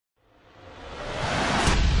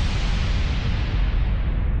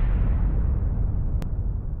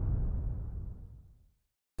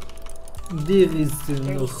There is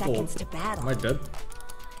no hope. Am I dead?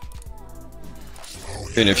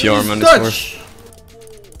 Even if your arm is Dutch!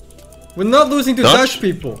 We're not losing to Dutch? Dutch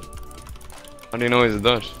people. How do you know he's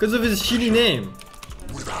Dutch? Because of his shitty name.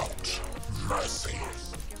 Without mercy.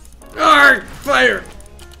 Arrgh! Fire!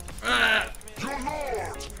 Ah.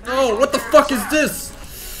 Oh, what the fuck is this?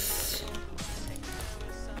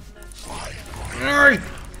 Arrgh!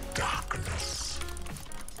 Darkness.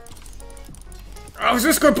 How is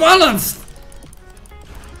this good balanced?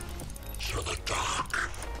 To the dark.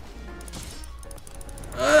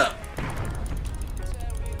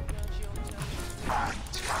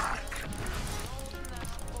 Attack.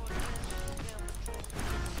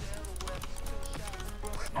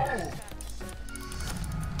 Oh.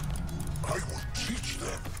 I will teach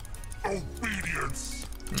them obedience.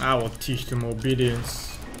 I will teach them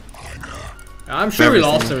obedience. I'm sure we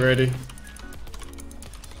lost already.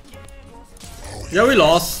 Yeah, we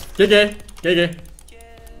lost. GG. GG.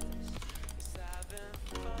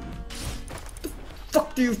 The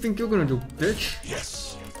fuck do you think you're gonna do, bitch?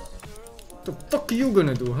 Yes. The fuck are you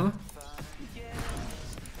gonna do, huh?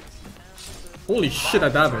 Holy shit,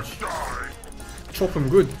 that damage. Chop him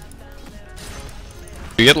good.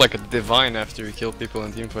 You get like a divine after you kill people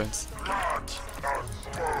in teamfights.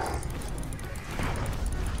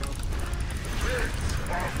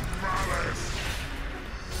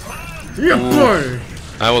 Yeah, boy!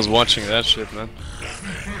 I was watching that shit, man.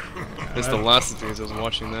 It's the last things I was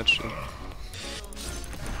watching that shit.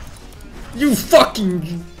 You fucking...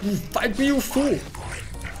 You fight me, you fool!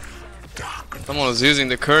 Someone was using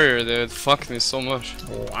the courier, they fucked me so much.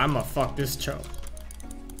 Oh, I'ma fuck this child.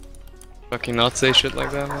 Fucking not say shit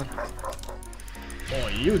like that, man. Oh,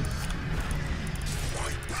 you...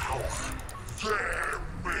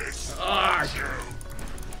 Ah.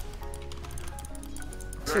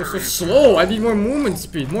 So slow, I need more movement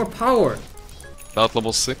speed, more power. About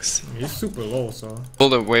level 6. He's super low, so... Pull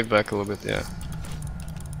the wave back a little bit, yeah.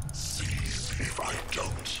 If I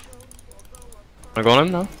don't. Wanna go on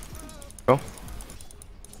him now? Go.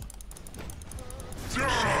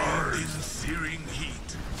 Die in searing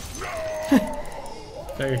heat.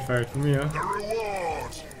 Very fair for me, huh? The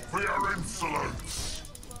reward for your insolence.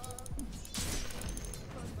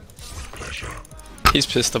 With pleasure. He's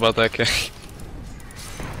pissed about that guy.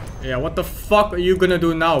 Yeah, what the fuck are you gonna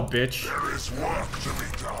do now, bitch? There is work to be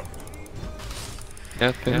done.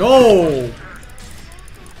 Yeah. No!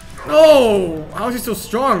 No! How is he so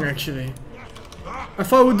strong, actually? I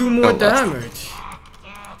thought it would do more damage.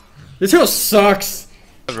 This hero sucks!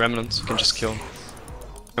 Remnants, you can just kill him.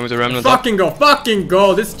 And with the remnant up. Fucking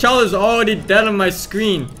go! This child is already dead on my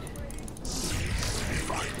screen.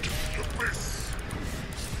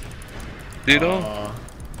 Do you know?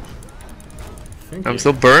 I'm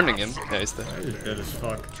still burning him. Yeah, he's dead. He's dead as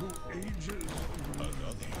fuck.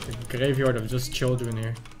 The graveyard of just children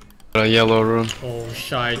here. A yellow rune. Oh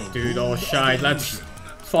shite, dude. Oh shite. Let's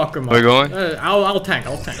fuck him up. We're going? I'll tank.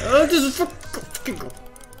 Just fucking go.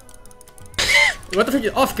 What the fuck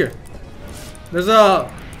is Oscar? There's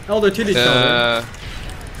a Elder Titty Stone.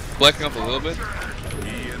 Blacking up a little bit.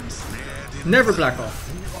 Never black off.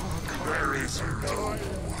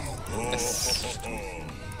 Yes.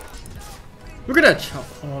 Look at that chop.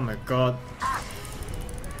 Oh my god.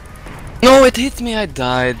 No, it hit me. I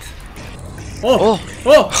died. Oh!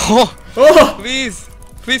 Oh! Please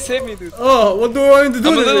save me, dude. Oh, what do I want to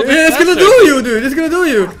do? It's gonna do you, dude. It's gonna do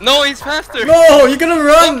you. No, he's faster. No, you're gonna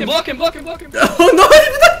run. Block him. Oh no!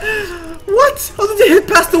 What? How did they hit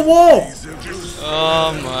past the wall?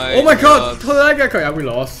 Oh my. Oh my god! How did I get caught? Yeah, we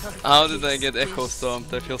lost. How did I get echo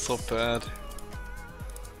stomped? I feel so bad.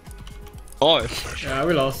 Oh. Yeah,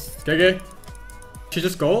 we lost. GG. Should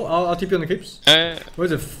just go? I'll TP on the keeps. What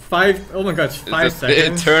is it? 5? Oh my god, it's 5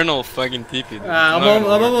 seconds. The eternal fucking TP. Dude. I'm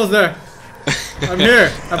almost there. I'm here.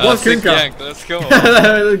 I bought Kunka. Gank, let's go.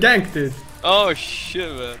 Gank, dude. Oh shit,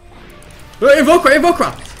 man.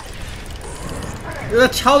 Invokra!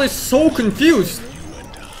 That child is so confused.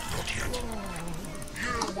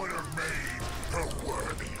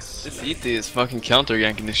 This ET is fucking counter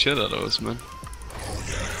ganking the shit out of us, man.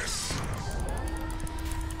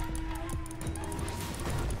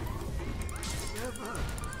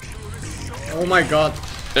 Oh my god.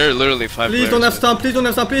 There are literally 5 Please players. don't have stun, please don't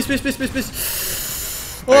have stun, plees.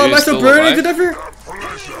 Oh, am I still burning to death here?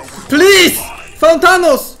 Please!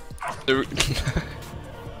 Fountanos! You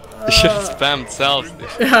should have spammed salves.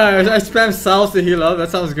 Yeah, I spammed salves to heal up, that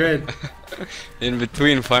sounds great. In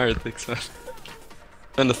between fire ticks, man.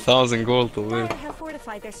 And 1,000 gold to live. Have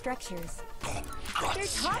fortified their structures. Their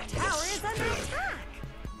top tower is under attack.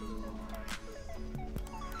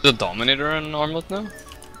 Is the Dominator an armlet now?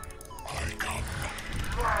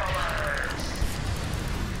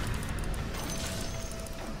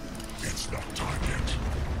 It's not time yet.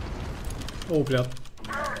 Oh, blöd.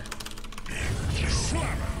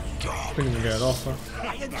 Couldn't even get it off, huh?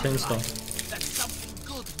 Chainsaw.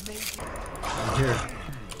 I'm here.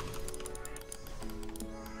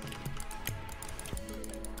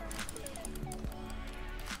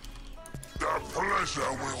 The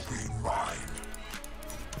pleasure will be mine.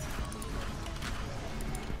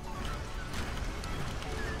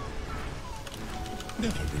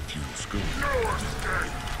 Never refuse good.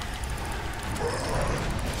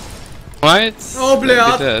 What? Oh,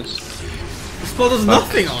 blöd. Dead. The spell does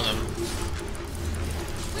nothing on him.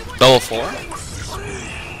 Double 4?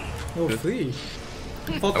 Oh, 3.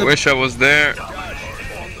 I wish I was there.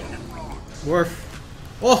 Worth.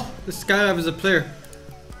 Oh, the Skylab is a player.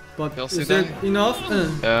 But You'll see is it that? enough?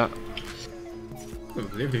 Yeah. I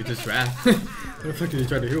believe he just ran. What the fuck did he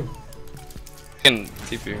try to do? Can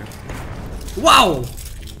TP here. Wow!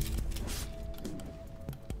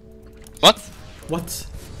 What? What?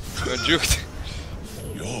 Got juked.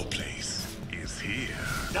 Your place is here.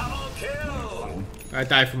 I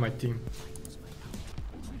die for my team.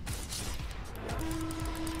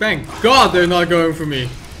 Thank God they're not going for me.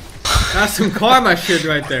 That's some karma shit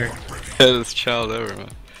right there. Hellest child ever, man.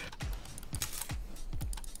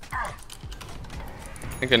 I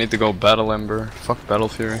think I need to go Battle Ember. Fuck Battle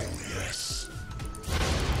Fury. Yes,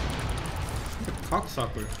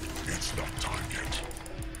 Cocksucker. it's not time yet.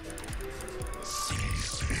 See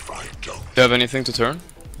if I don't. Do you have anything to turn?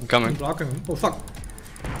 I'm I'm coming. blocking him. Oh fuck.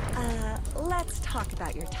 Let's talk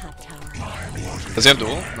about your top tower. Does he have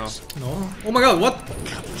duel? No. No. Oh my god, what?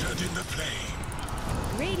 Captured in the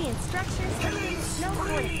flame. Radiant structures remain snow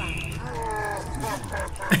fortified.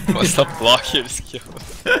 What's up, block your skill?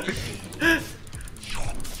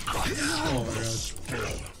 Oh my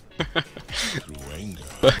god. Through anger.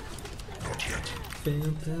 Not yet.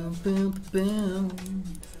 Bam, bam, bam, bam.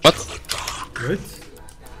 What? What?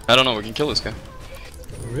 I don't know, we can kill this guy.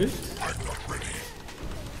 What? I'm not ready.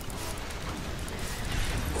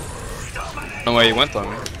 No way, he went on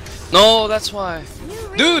me. No, that's why. You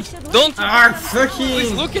really Dude, should don't! Ah, Please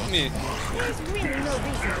fucking! look at me! There's really no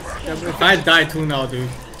reason to If I die too now, dude.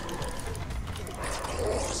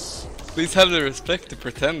 Please have the respect to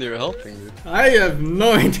pretend you're helping, dude. I have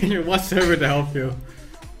no intention whatsoever to help you.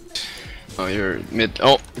 Oh, you're mid.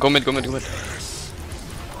 Oh, go mid, go mid, go mid.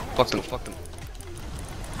 Fuck them, fuck them.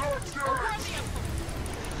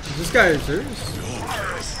 This guy is serious.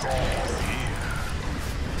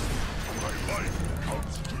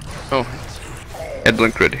 Oh, head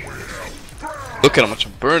blink ready. Look at how much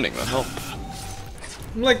I'm burning, man. Help.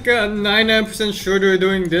 I'm like 99% sure they're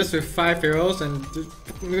doing this with 5 arrows and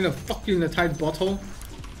they're gonna fuck you in the tight butthole.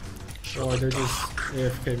 Or they're just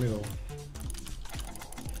AFK middle.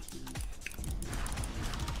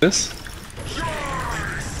 This?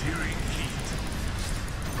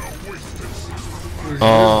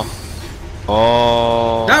 Oh.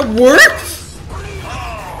 Oh. That worked?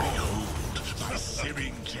 My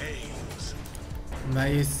searing chains.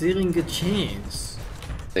 My searing chains.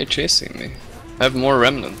 They're chasing me. I have more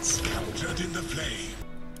remnants. Captured in the flame.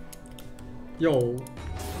 Yo.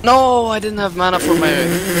 No, I didn't have mana for my.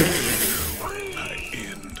 My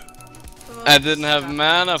end. I didn't have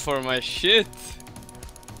mana for my shit.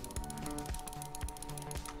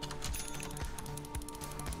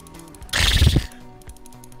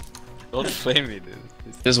 Don't flame me, dude.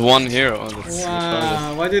 There's one hero on the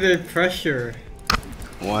Wow, why did they pressure?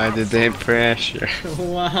 Why did they pressure?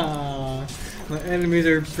 Wow. My enemies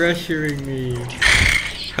are pressuring me.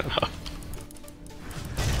 Shut up.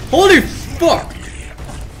 Holy fuck!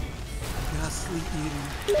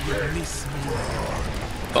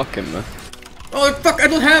 Fuck him, man. Oh fuck, I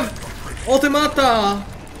don't have Ultimata!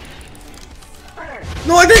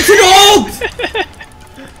 No, I didn't see the ult!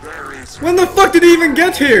 When the fuck did he even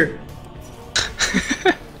get here?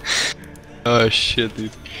 Oh shit,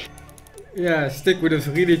 dude. Yeah, stick would have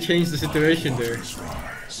really changed the situation there.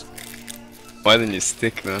 Why didn't you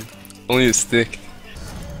stick, man? Only you stick.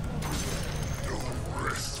 No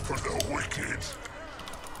rest for the wicked.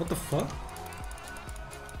 What the fuck?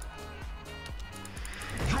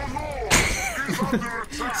 Your lord is under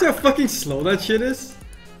attack. See how fucking slow that shit is?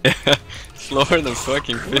 Yeah, slower than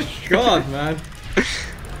fucking fish. God, man.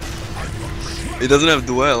 He doesn't have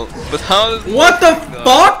duel. But how does What the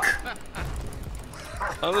fuck?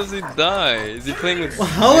 How does he die? Is he playing with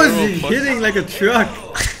How is zero he fucking- hitting like a truck?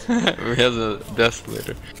 We have a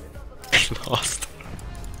desolator. Lost.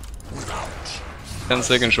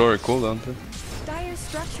 10-second shorter cooldown too. Dire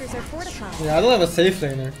structures are fortified. Yeah, I don't have a safe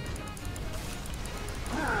laner.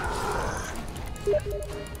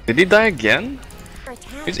 Did he die again?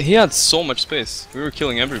 Attack. He had so much space. We were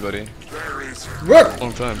killing everybody. Work!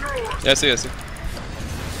 Long time. Yeah, I see, I see.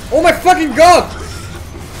 Oh my fucking god!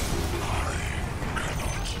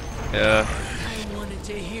 Yeah. I wanted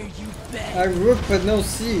to hear you beg. I rook but no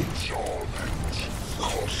C.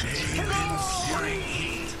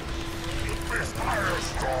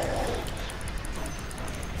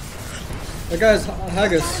 That guy's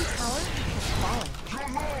haggis.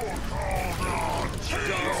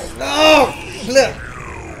 No! Blech.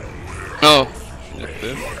 Oh. Yeah,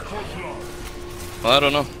 dude. Well, I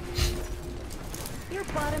don't know. Your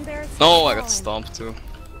bottom barracks No, I fallen. got stomped too.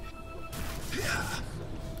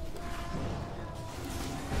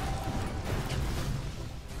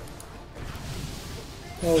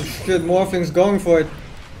 Oh shit, Morphing's going for it.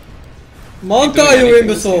 Mount doing you anything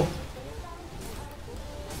imbecile!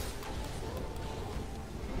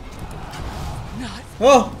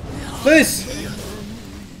 Oh! Please!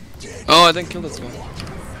 Oh, I didn't kill this guy.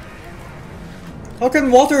 How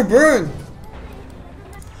can water burn?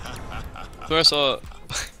 So I saw. Do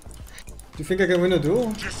you think I can win a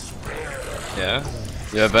duel? Yeah.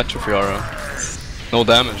 Yeah, better for Yara. No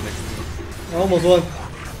damage next to me. I almost won.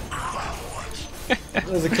 That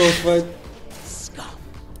was a close fight.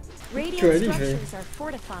 Radiant Good, anything. structures are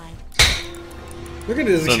fortified. Look at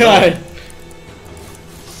this So guy!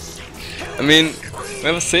 I mean, we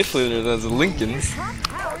have a safe leader that's a Lincoln's.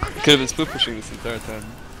 Could have been split pushing this entire time.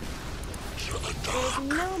 There's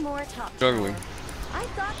no more top. Struggling. I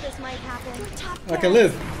thought this might happen. Your top I can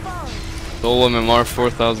live. fallen. Solo MMR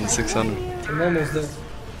 4600. I'm almost there.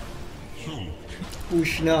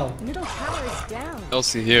 Push now. Middle tower is down.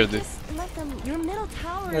 LC here, dude. Just let them. Your middle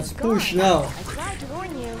tower Let's is gone. push now. I tried to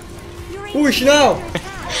warn you. You're Push now!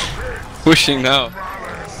 Pushing now.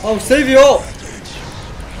 I'll save you all!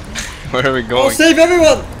 Where are we I'll going? save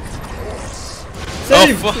everyone!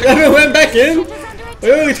 Save! fuck. Everyone back in! Are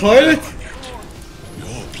you retarded?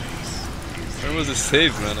 Where was the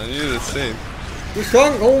save, man? I needed a save. You're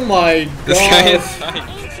strong? Oh my This guy is god!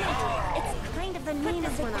 dying. It's kind of the name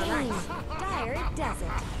of the game. Dire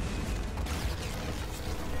Desert.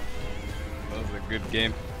 That was a good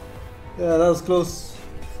game. Yeah, that was close.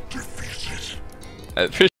 I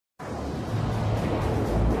appreciate